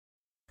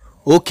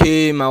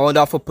Okay, my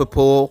wonderful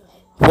people,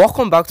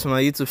 welcome back to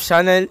my YouTube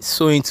channel.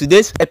 So in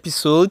today's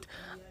episode,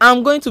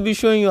 I'm going to be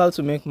showing you how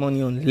to make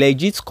money on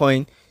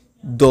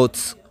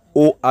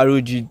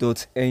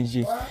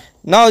legitcoin.org.ng.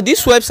 Now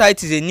this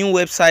website is a new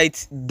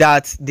website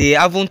that they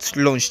haven't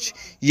launched.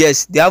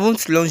 Yes, they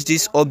haven't launched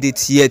this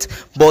update yet,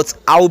 but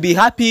I will be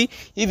happy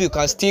if you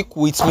can stick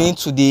with me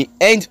to the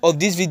end of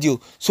this video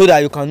so that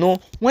you can know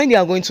when they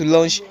are going to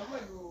launch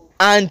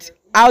and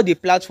how the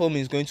platform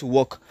is going to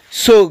work.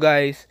 So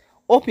guys,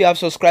 hope you have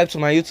subscribed to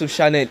my YouTube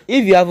channel.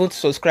 If you haven't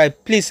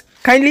subscribed, please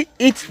kindly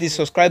hit the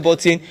subscribe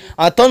button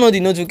and turn on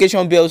the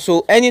notification bell,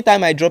 so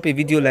anytime I drop a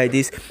video like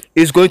this,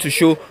 it's going to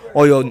show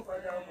on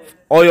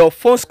your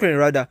phone screen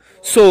rather.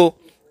 So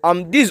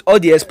these are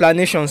all the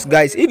explanations,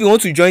 guys. If you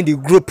want to join the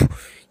group,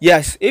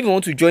 yes, if you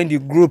want to join the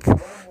group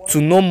to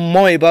know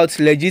more about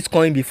legit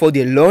coin before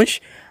they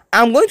launch,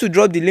 I'm going to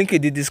drop the link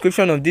in the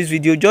description of this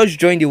video. Just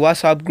join the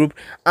WhatsApp group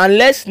and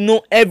let's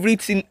know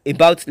everything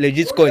about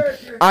legit coin.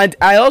 And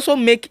I also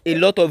make a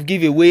lot of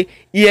giveaway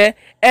here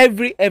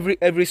every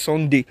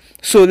Sunday.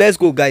 So let's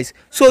go, guys.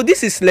 So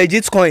this is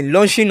legit coin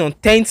launching on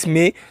 10th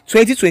May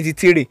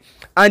 2023,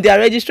 and their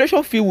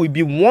registration fee will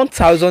be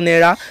 1,000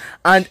 naira.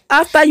 And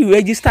after you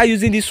register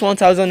using this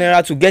 1,000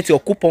 naira to get your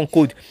coupon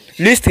code,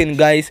 listen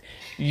guys,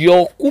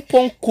 your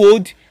coupon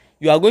code,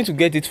 you are going to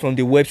get it from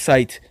the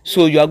website.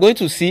 So you are going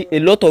to see a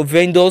lot of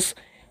vendors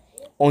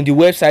on the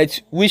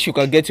website which you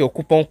can get your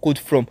coupon code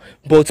from.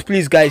 But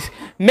please guys,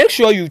 make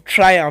sure you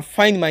try and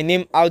find my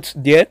name out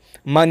there,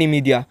 Money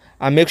Media,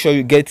 and make sure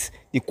you get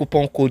the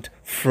coupon code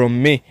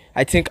from me.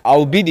 I think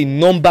I'll be the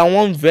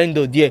 #1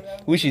 vendor there,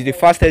 which is the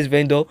fastest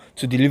vendor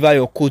to deliver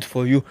your code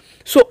for you.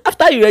 So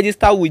after you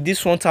register with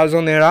this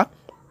 1,000 naira,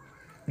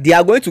 they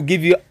are going to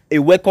give you a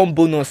welcome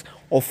bonus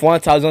of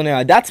 1,000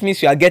 naira. That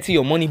means you are getting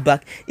your money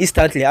back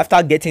instantly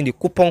after getting the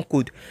coupon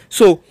code.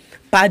 So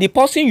per the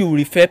person you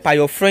refer, per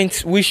your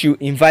friends which you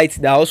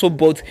invite that also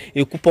bought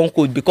a coupon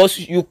code, because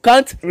you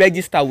can't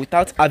register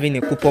without having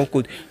a coupon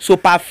code. So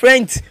per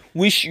friend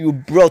which you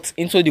brought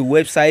into the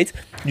website,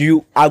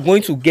 you are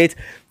going to get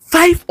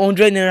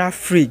 500 naira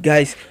free,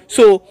 guys.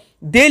 So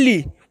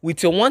daily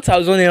with your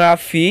 1,000 naira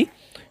fee,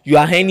 you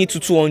are earning to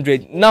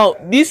 200. Now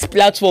this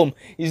platform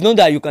is not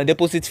that you can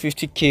deposit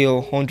 50k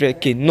or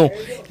 100k. No,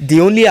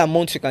 the only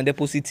amount you can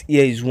deposit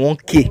here is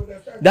 1k.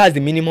 That's the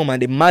minimum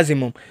and the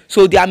maximum.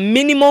 So their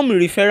minimum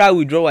referral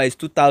withdrawal is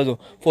 2,000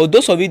 for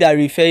those of you that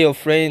refer your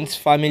friends,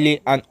 family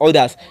and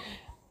others.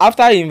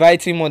 After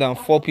inviting more than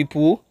 4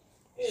 people,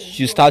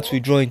 you start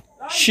withdrawing.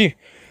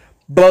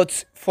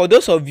 But for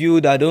those of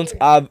you that don't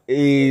have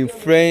a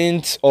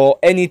friend or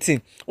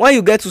anything, when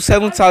you get to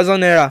 7,000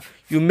 naira,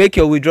 you make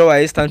your withdrawal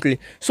instantly.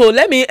 So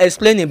let me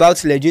explain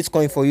about legit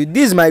coin for you.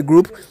 This is my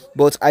group,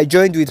 but I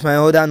joined with my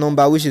other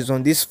number which is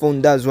on this phone.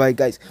 That's why,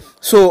 guys.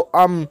 So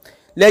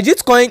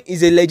legit coin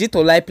is a legit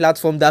online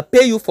platform that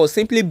pay you for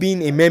simply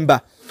being a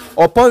member.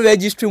 Upon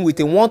registering with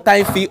a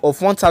one-time fee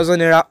of 1,000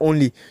 naira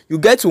only, you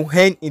get to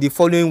earn in the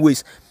following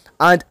ways.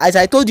 And as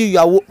I told you, you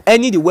are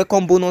earning the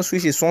welcome bonus,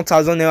 which is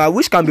 1,000 naira,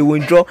 which can be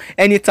withdrawn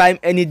anytime,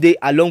 any day,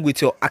 along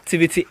with your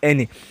activity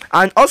earning.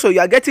 And also, you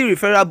are getting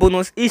referral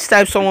bonus each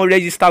time someone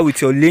register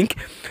with your link,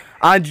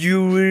 and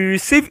you will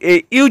receive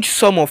a huge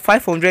sum of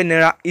 500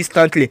 naira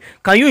instantly.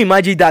 Can you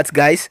imagine that,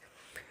 guys?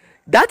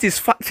 That is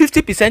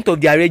 50% of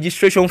their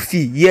registration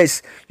fee.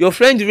 Yes, your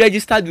friend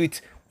registered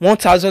with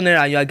 1,000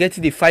 naira, you are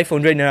getting the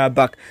 500 naira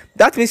back.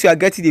 That means you are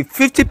getting the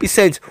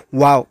 50%.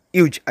 Wow,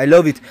 huge. I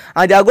love it.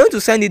 And they are going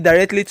to send it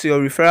directly to your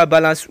referral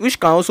balance, which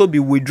can also be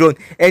withdrawn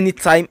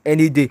anytime,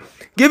 any day.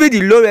 Given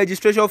the low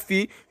registration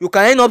fee, you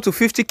can earn up to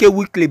 50k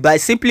weekly by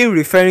simply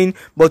referring,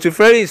 but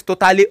referring is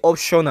totally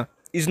optional.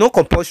 It's not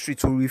compulsory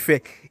to refer.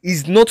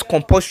 It's not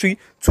compulsory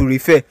to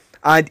refer,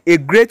 and a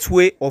great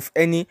way of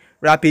earning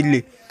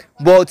rapidly.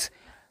 But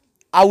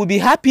I will be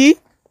happy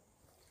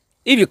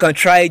if you can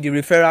try the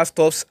referral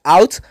stuffs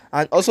out,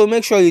 and also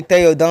make sure you tell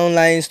your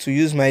downlines to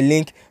use my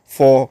link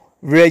for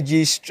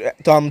register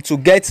to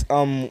get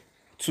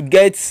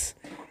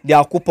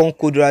their coupon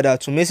code, rather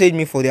to message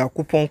me for their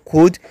coupon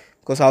code,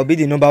 because I'll be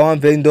the #1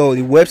 vendor on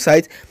the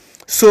website.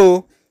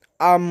 So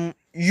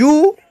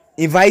you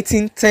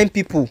inviting 10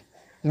 people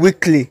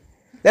weekly,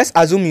 let's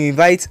assume you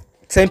invite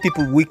 10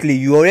 people weekly,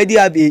 you already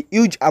have a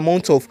huge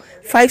amount of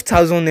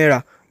 5,000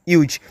 naira.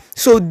 Huge.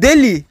 So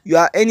daily you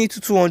are earning to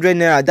 200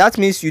 naira. That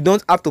means you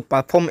don't have to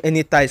perform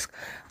any task.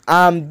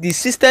 The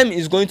system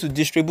is going to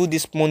distribute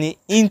this money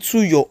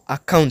into your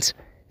account.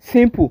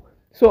 Simple.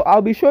 So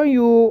I'll be showing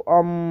you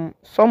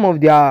some of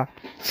their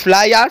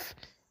flyers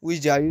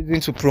which they are using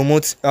to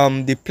promote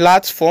the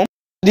platform.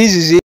 This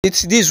is it.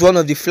 This is one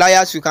of the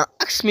flyers. You can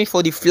ask me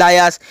for the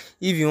flyers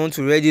if you want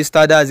to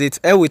register. That's it.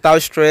 And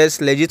without stress,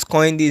 legit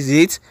coin. This is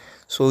it.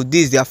 So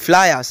these are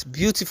flyers,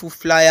 beautiful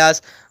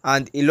flyers,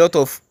 and a lot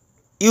of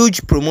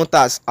huge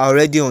promoters are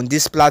already on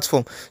this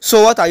platform.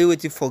 So what are you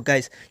waiting for,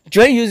 guys?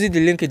 Join using the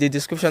link in the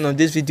description of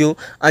this video,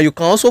 and you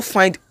can also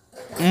find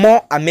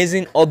more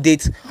amazing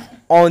updates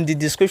on the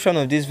description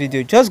of this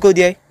video. Just go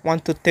there,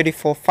 1 2 3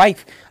 4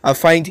 5, and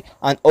find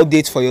an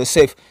update for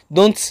yourself.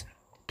 Don't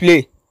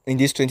play in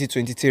this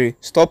 2023.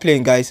 Stop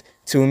playing, guys,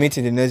 till we meet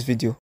in the next video.